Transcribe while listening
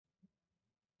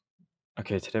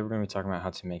Okay, today we're going to be talking about how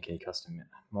to make a custom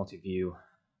multi-view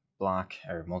block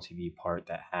or multi-view part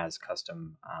that has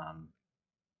custom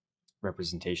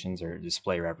representations or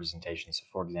display representations. So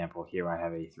for example, here I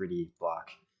have a 3D block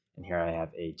and here I have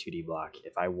a 2D block.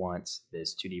 If I want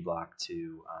this 2D block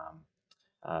to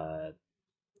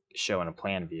show in a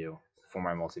plan view for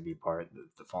my multi-view part,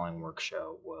 the following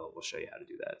workflow will show you how to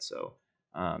do that. So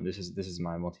this is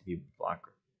my multi-view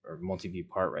block or multi-view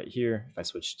part right here. If I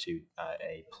switch to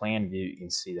a plan view, you can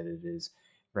see that it is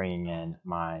bringing in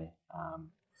my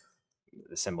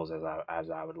the symbols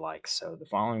as I would like. So the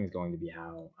following is going to be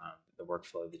how the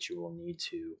workflow that you will need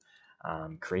to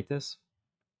create this,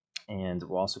 and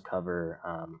we'll also cover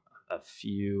a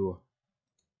few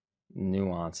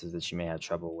nuances that you may have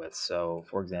trouble with. So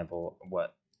for example,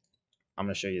 what I'm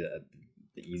going to show you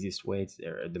the easiest way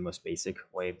or the most basic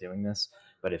way of doing this.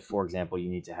 But if, for example, you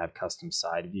need to have custom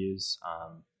side views,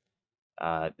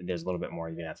 there's a little bit more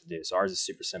you're going to have to do. So ours is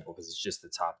super simple because it's just the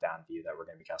top-down view that we're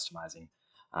going to be customizing.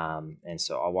 And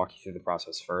so I'll walk you through the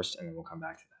process first, and then we'll come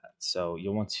back to that. So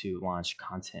you'll want to launch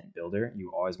Content Builder.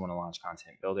 You always want to launch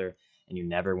Content Builder, and you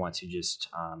never want to just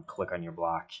click on your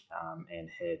block and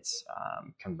hit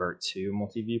Convert to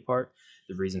Multi-View Part.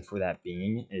 The reason for that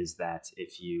being is that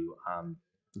if you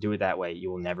do it that way, you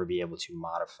will never be able to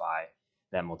modify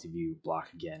that multi-view block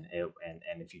again.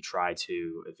 And if you try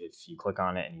to, if you click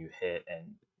on it and you hit,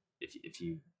 and if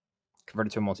you convert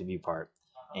it to a multi-view part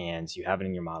and you have it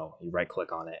in your model, you right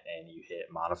click on it and you hit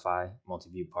modify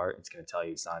multi-view part, it's going to tell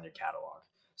you it's not in your catalog.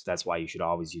 So that's why you should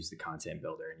always use the content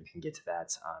builder, and you can get to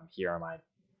that here on my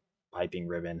piping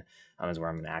ribbon is where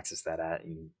I'm going to access that at.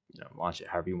 You can launch it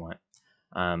however you want.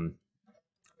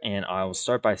 And I will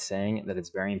start by saying that it's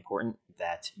very important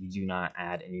that you do not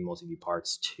add any multi-view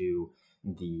parts to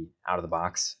the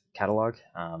out-of-the-box catalog.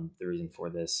 The reason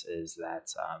for this is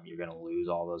that you're going to lose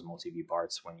all those multi-view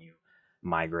parts when you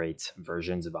migrate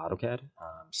versions of AutoCAD.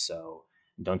 So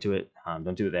don't do it.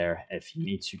 Don't do it there. If you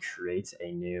need to create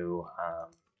a new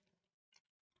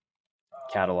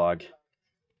catalog,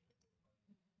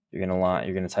 you're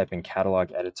gonna type in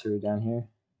catalog editor down here,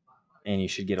 and you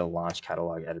should get a launch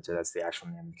catalog editor. That's the actual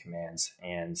name of the commands,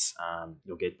 and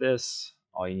you'll get this.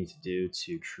 All you need to do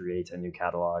to create a new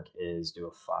catalog is do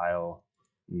a file,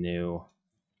 new,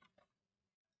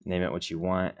 name it what you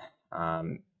want.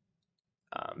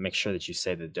 Make sure that you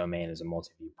say the domain is a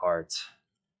multi-view part.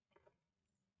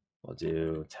 We'll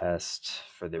do test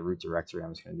for the root directory.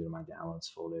 I'm just going to do my downloads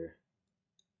folder.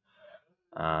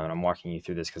 And I'm walking you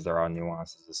through this because there are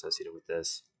nuances associated with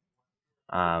this.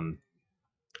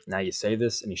 Now you save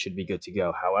this and you should be good to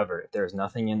go. However, if there's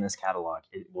nothing in this catalog,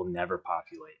 it will never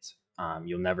populate.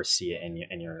 You'll never see it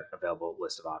in your available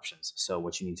list of options. So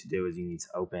what you need to do is you need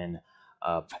to open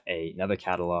up another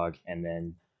catalog and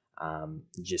then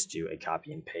just do a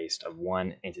copy and paste of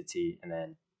one entity, and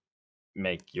then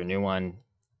make your new one.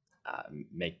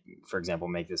 For example,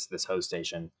 make this host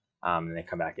station, and then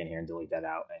come back in here and delete that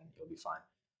out, and you'll be fine.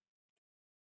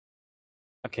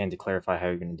 Okay, and to clarify how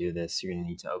you're going to do this, you're going to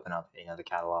need to open up another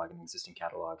catalog, an existing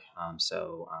catalog.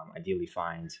 Ideally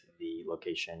find the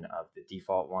location of the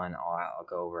default one. I'll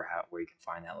go over where you can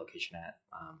find that location at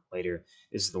later.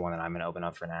 This is the one that I'm going to open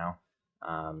up for now.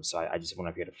 So I just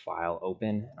want to get a file open,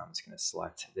 and I'm just going to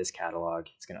select this catalog.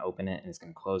 It's going to open it, and it's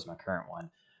going to close my current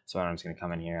one. So I'm just going to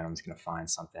come in here, and I'm just going to find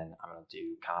something. I'm going to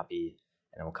do copy,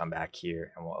 and then we'll come back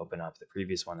here, and we'll open up the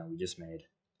previous one that we just made.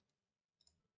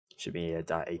 Should be a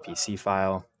 .apc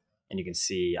file, and you can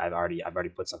see I've already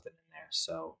put something in there.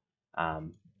 So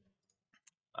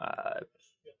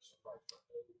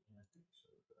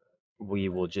we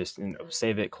will just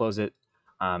save it, close it.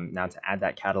 Now to add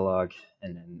that catalog,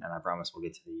 and I promise we'll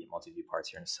get to the multi-view parts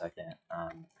here in a second.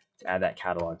 To add that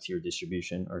catalog to your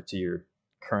distribution or to your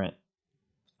current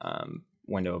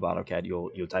window of AutoCAD,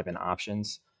 you'll type in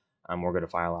options. We'll go to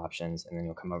file options, and then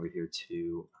you'll come over here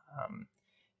to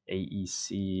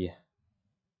AEC.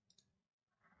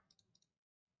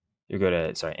 You'll go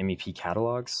to MEP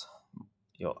catalogs.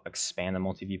 You'll expand the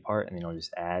multi-view part, and then you'll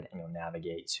just add, and you'll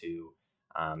navigate to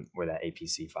where that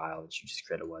APC file that you just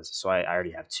created was. So I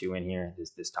already have two in here.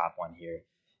 This top one here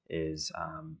is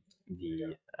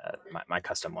my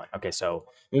custom one. Okay, so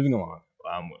moving along,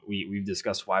 we've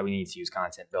discussed why we need to use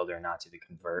Content Builder and not to the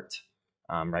convert.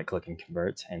 Right click and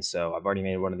convert. And so I've already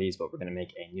made one of these, but we're going to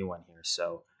make a new one here.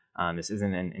 So this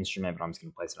isn't an instrument, but I'm just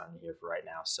going to place it on here for right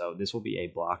now. So this will be a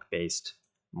block-based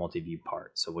multi-view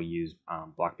part. So we'll use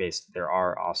block-based. There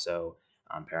are also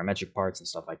parametric parts and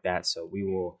stuff like that. So we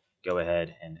will go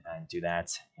ahead and do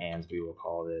that, and we will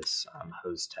call this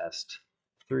host test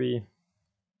 3.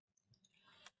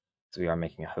 So we are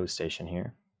making a host station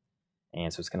here.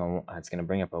 And so it's gonna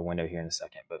bring up a window here in a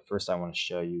second. But first, I want to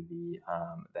show you the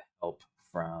help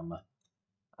from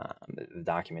the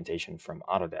documentation from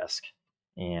Autodesk.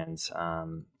 And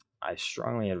I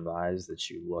strongly advise that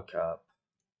you look up,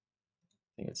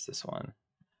 I think it's this one.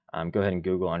 Go ahead and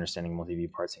Google understanding multi-view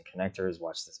parts and connectors.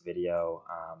 Watch this video.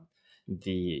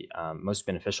 The most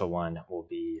beneficial one will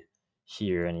be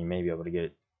here, and you may be able to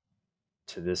get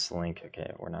to this link.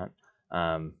 Okay, or not.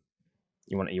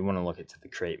 You want to look at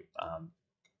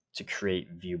to create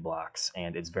view blocks,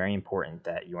 and it's very important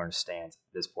that you understand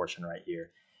this portion right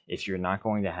here. If you're not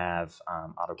going to have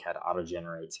AutoCAD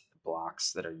auto-generate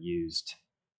blocks that are used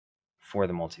for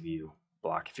the multi-view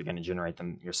block, if you're going to generate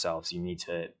them yourselves, you need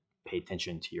to pay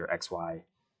attention to your X, Y,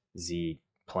 Z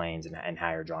planes and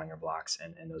how you're drawing your blocks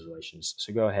and those relations.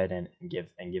 So go ahead and give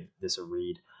this a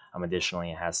read.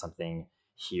 Additionally, it has something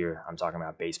here. I'm talking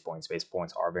about base points. Base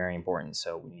points are very important,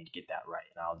 so we need to get that right,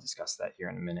 and I'll discuss that here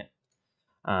in a minute.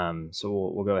 So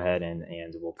we'll go ahead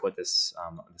and we'll put this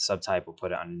the subtype. We'll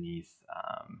put it underneath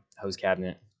hose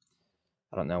cabinet.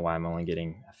 I don't know why I'm only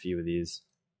getting a few of these.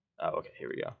 Oh, okay, here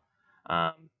we go.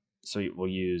 So we'll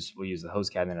use the hose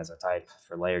cabinet as a type.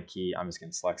 For layer key, I'm just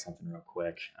going to select something real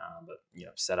quick, but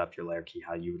set up your layer key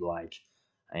how you would like.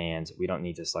 And we don't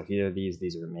need to select either of these.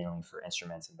 These are mainly for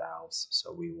instruments and valves.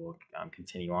 So we will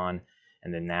continue on.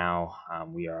 And then now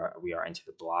we are into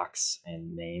the blocks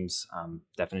and names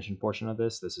definition portion of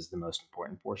this. This is the most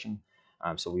important portion.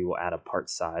 So we will add a part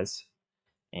size.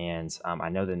 And I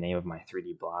know the name of my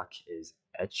 3D block is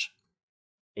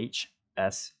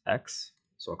HSX.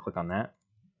 So I'll click on that.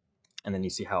 And then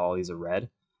you see how all these are red.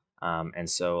 And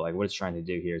so like what it's trying to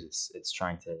do here is it's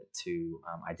trying to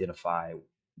identify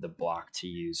the block to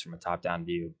use from a top-down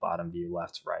view, bottom view,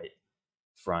 left, right,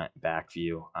 front, back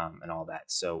view, and all that.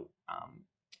 So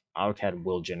AutoCAD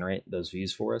will generate those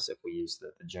views for us if we use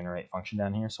the generate function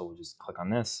down here. So we'll just click on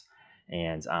this,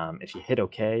 and if you hit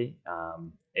OK,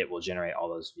 it will generate all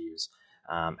those views.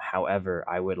 However,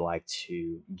 I would like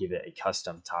to give it a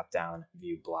custom top-down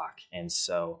view block, and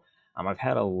so I've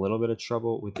had a little bit of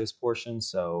trouble with this portion.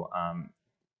 So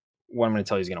what I'm going to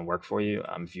tell you is going to work for you.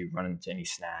 If you run into any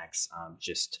snags,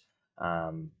 just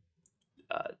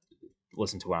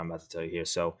listen to what I'm about to tell you here.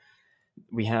 So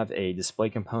we have a display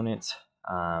component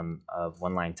of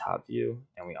one line top view,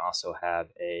 and we also have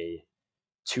a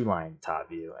two line top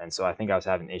view. And so I think I was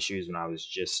having issues when I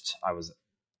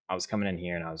was coming in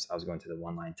here and I was going to the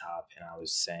one line top, and I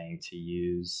was saying to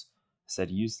use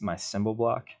my symbol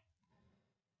block,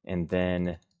 and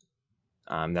then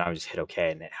I would just hit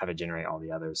OK and have it generate all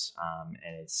the others.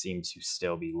 And it seemed to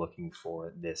still be looking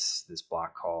for this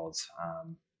block called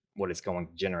what it's going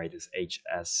to generate is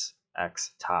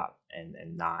HSX top, and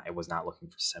it was not looking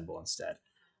for symbol instead.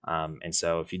 And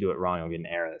so if you do it wrong, you'll get an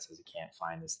error that says you can't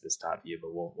find this top view,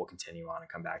 but we'll continue on and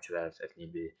come back to that if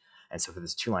need be. And so for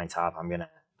this two line top, I'm gonna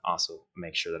also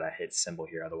make sure that I hit symbol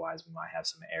here, otherwise we might have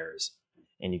some errors.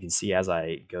 And you can see as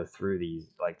I go through these,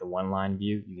 like the one line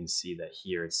view, you can see that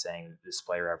here it's saying the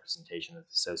display representation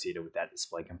that's associated with that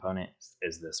display component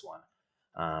is this one.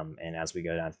 And as we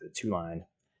go down to the two line,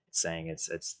 it's saying it's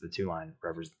the two line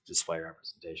display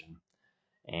representation.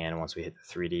 And once we hit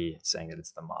the 3D, it's saying that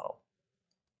it's the model.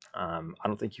 I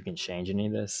don't think you can change any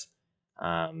of this.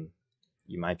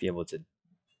 You might be able to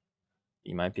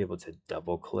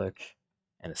double click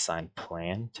and assign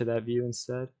plan to that view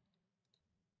instead.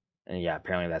 And yeah,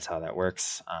 apparently that's how that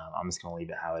works. I'm just going to leave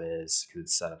it how it is because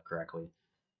it's set up correctly.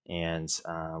 And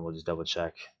we'll just double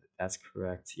check that's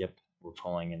correct. Yep, we're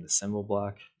pulling in the symbol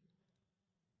block.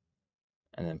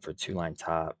 And then for two line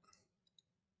top,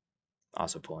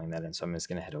 also pulling that in. So I'm just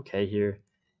going to hit OK here.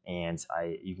 And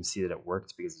you can see that it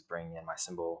worked because it's bringing in my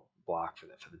symbol block for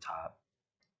the top.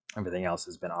 Everything else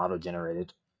has been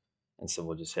auto-generated. And so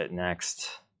we'll just hit next.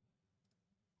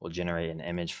 We'll generate an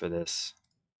image for this.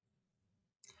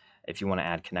 If you want to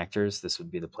add connectors, this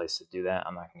would be the place to do that.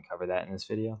 I'm not going to cover that in this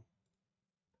video.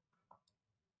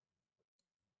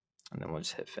 And then we'll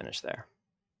just hit finish there.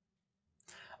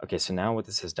 Okay, so now what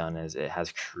this has done is it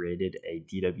has created a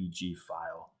DWG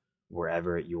file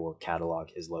wherever your catalog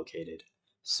is located.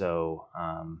 So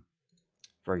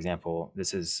for example,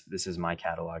 this is my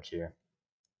catalog here.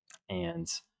 And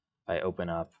if I open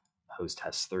up host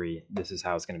test 3, this is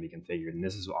how it's going to be configured. And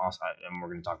this is also, and we're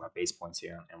going to talk about base points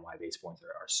here and why base points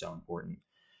are so important.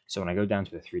 So when I go down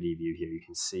to the 3D view here, you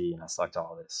can see, and I select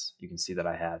all this, you can see that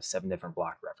I have 7 different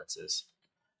block references.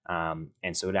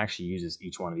 And so it actually uses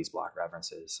each one of these block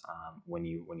references when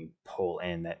you pull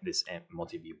in this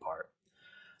multi-view part.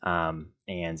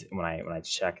 And when I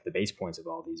check the base points of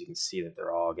all these, you can see that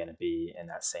they're all going to be in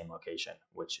that same location,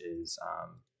 which is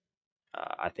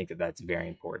I think that's very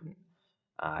important.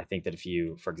 I think that if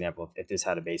you, for example, if this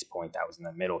had a base point that was in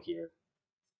the middle here,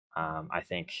 I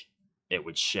think it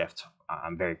would shift.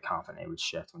 I'm very confident it would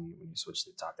shift when you switch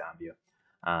to the top-down view.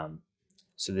 Um,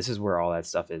 so this is where all that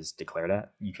stuff is declared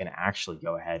at. You can actually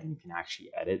go ahead and you can actually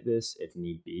edit this if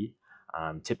need be.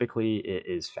 Typically, it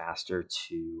is faster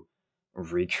to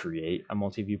recreate a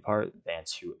multi-view part than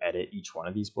to edit each one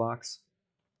of these blocks.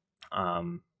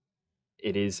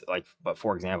 It is like, but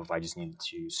for example, if I just needed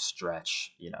to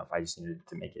stretch, if I just needed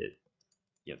to make it,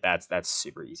 that's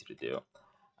super easy to do.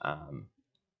 Um,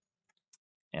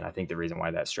 and I think the reason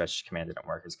why that stretch command didn't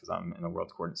work is because I'm in the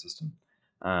world coordinate system.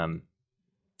 Um,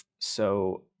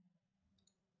 so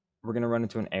we're going to run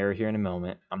into an error here in a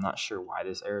moment. I'm not sure why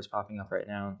this error is popping up right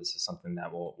now. This is something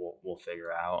that we'll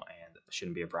figure out, and it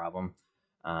shouldn't be a problem.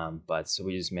 But so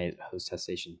we just made host test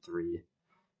station 3,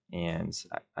 and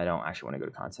I don't actually want to go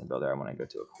to content builder. I want to go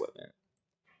to equipment.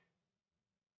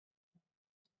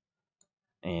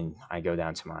 And I go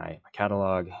down to my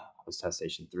catalog, host test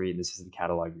station 3. This is the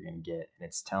catalog you're going to get, and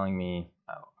it's telling me,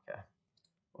 oh, okay,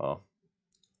 well,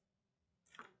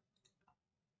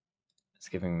 it's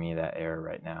giving me that error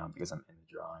right now because I'm in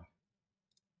the drawing.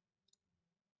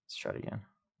 Let's try it again.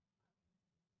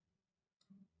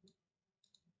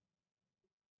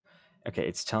 Okay,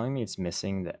 it's telling me it's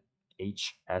missing the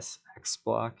HSX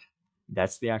block.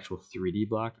 That's the actual 3D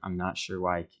block. I'm not sure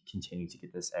why I continue to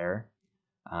get this error.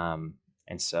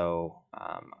 And so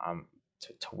I'm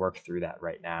to work through that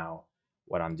right now,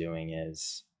 what I'm doing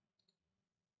is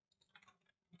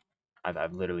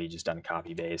I've literally just done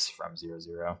copy base from 0,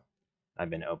 0. I've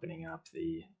been opening up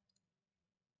the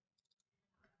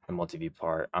multi-view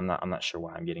part. I'm not sure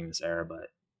why I'm getting this error,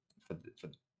 but for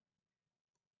the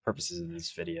purposes of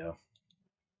this video,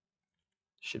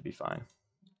 should be fine.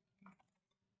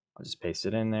 I'll just paste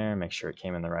it in there, make sure it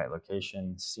came in the right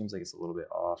location. Seems like it's a little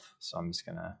bit off, so I'm just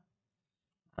gonna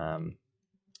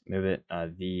move it.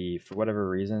 For whatever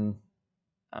reason,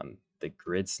 the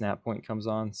grid snap point comes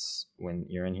on when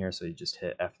you're in here, so you just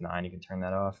hit F9, you can turn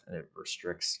that off, and it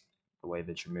restricts the way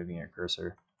that you're moving your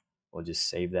cursor. We'll just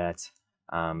save that.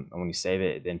 And when you save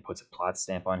it, it then puts a plot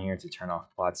stamp on here. To turn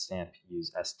off plot stamp,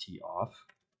 use ST off,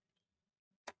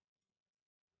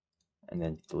 and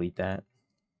then delete that.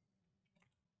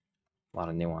 A lot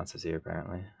of nuances here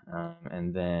apparently.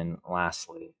 And then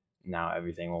lastly, now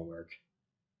everything will work.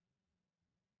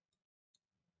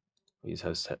 We use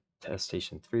host test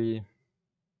station 3.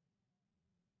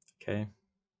 Okay.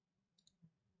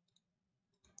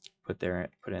 Put it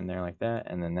in there like that,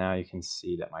 and then now you can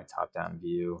see that my top-down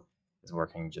view is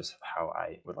working just how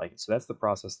I would like it. So that's the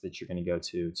process that you're going to go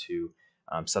to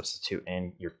substitute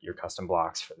in your custom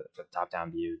blocks for the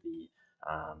top-down view, the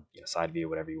side view,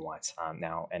 whatever you want.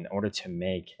 Now, in order to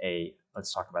make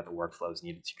let's talk about the workflows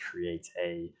needed to create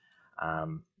a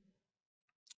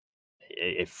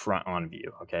front-on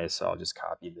view. Okay, so I'll just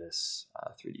copy this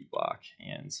 3D block,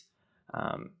 and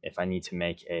if I need to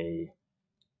make a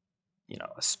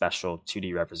special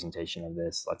 2D representation of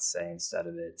this, let's say instead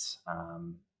of it,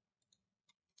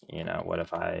 what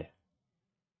if I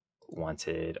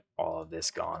wanted all of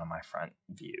this gone on my front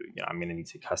view? I'm going to need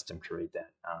to custom create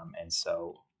that, and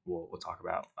so we'll talk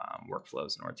about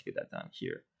workflows in order to get that done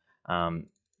here.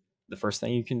 The first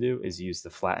thing you can do is use the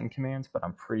flatten command, but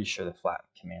I'm pretty sure the flatten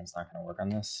command's not going to work on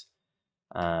this.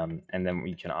 And then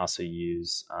we can also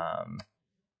use,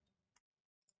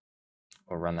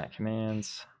 we'll run that command.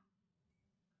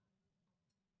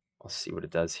 Let's see what it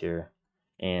does here.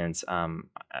 And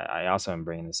I also am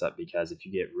bringing this up because if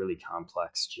you get really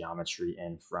complex geometry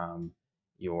in from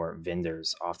your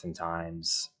vendors,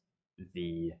 oftentimes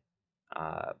it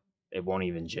won't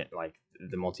even like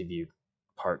the multi-view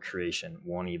part creation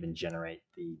won't even generate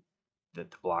the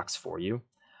blocks for you,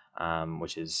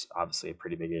 which is obviously a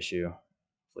pretty big issue.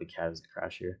 Hopefully CAD doesn't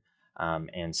crash here.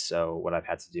 And so what I've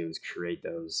had to do is create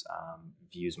those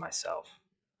views myself.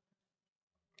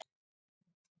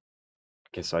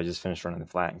 Okay, so I just finished running the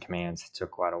flatten commands. It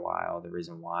took quite a while. The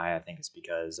reason why I think is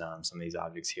because some of these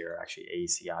objects here are actually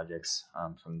AEC objects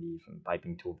from the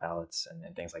piping tool palettes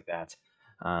and things like that.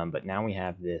 But now we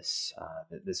have this.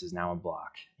 This is now a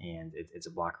block, and it's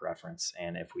a block reference.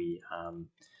 And if we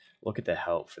look at the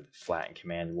help for the flatten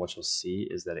command, what you'll see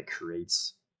is that it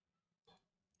creates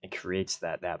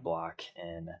that block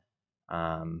in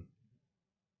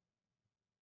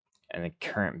and the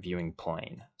current viewing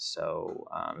plane. So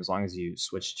as long as you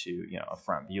switch to a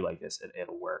front view like this,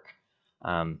 it'll work.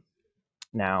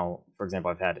 Now, for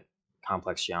example, I've had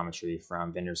complex geometry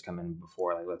from vendors come in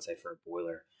before, like let's say for a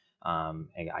boiler.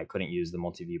 And I couldn't use the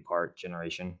multi-view part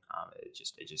generation.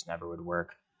 It just never would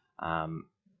work.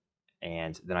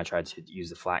 and then I tried to use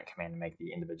the flat command to make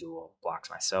the individual blocks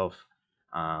myself.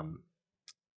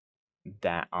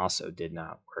 That also did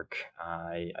not work.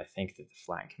 I think that the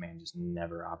flat command just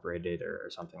never operated or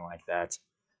something like that.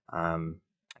 I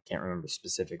can't remember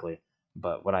specifically,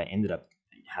 but what I ended up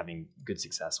having good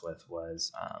success with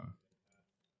was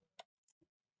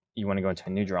you want to go into a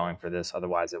new drawing for this,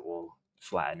 otherwise it will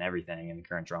flatten everything in the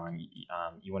current drawing.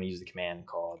 You want to use the command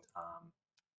called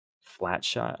flat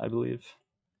shot, I believe.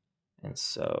 And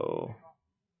so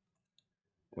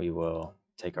we will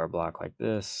take our block like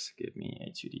this, give me a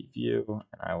 2D view,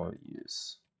 and I will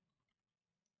use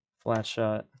flat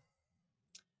shot.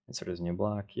 Insert as a new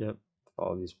block, yep.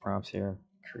 Follow these prompts here,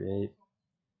 create.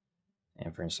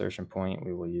 And for insertion point,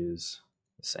 we will use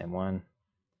the same one.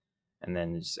 And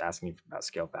then it's just asking me about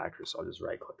scale factors, so I'll just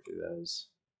right click through those.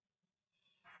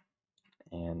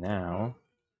 And now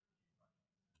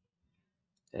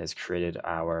it has created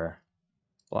our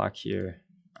block here.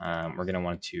 We're going to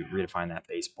want to redefine that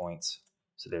base points.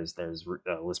 So there's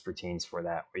Lisp routines for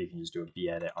that, where you can just do a B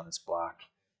edit on this block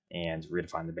and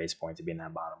redefine the base point to be in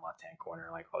that bottom left hand corner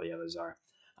like all the others are.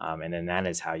 And then that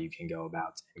is how you can go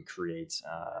about and create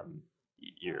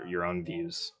your own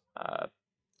views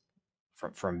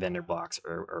from vendor blocks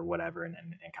or whatever, and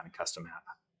kind of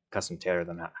custom tailor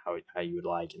them how you would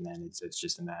like. And then it's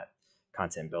just in that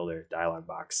content builder dialog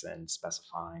box and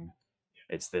specifying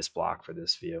it's this block for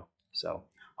this view. So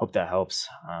hope that helps.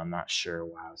 I'm not sure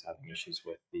why I was having issues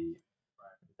with the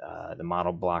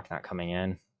model block not coming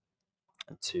in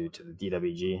to the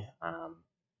DWG,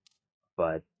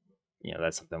 but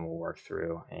that's something we'll work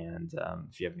through. And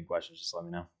if you have any questions, just let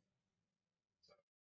me know.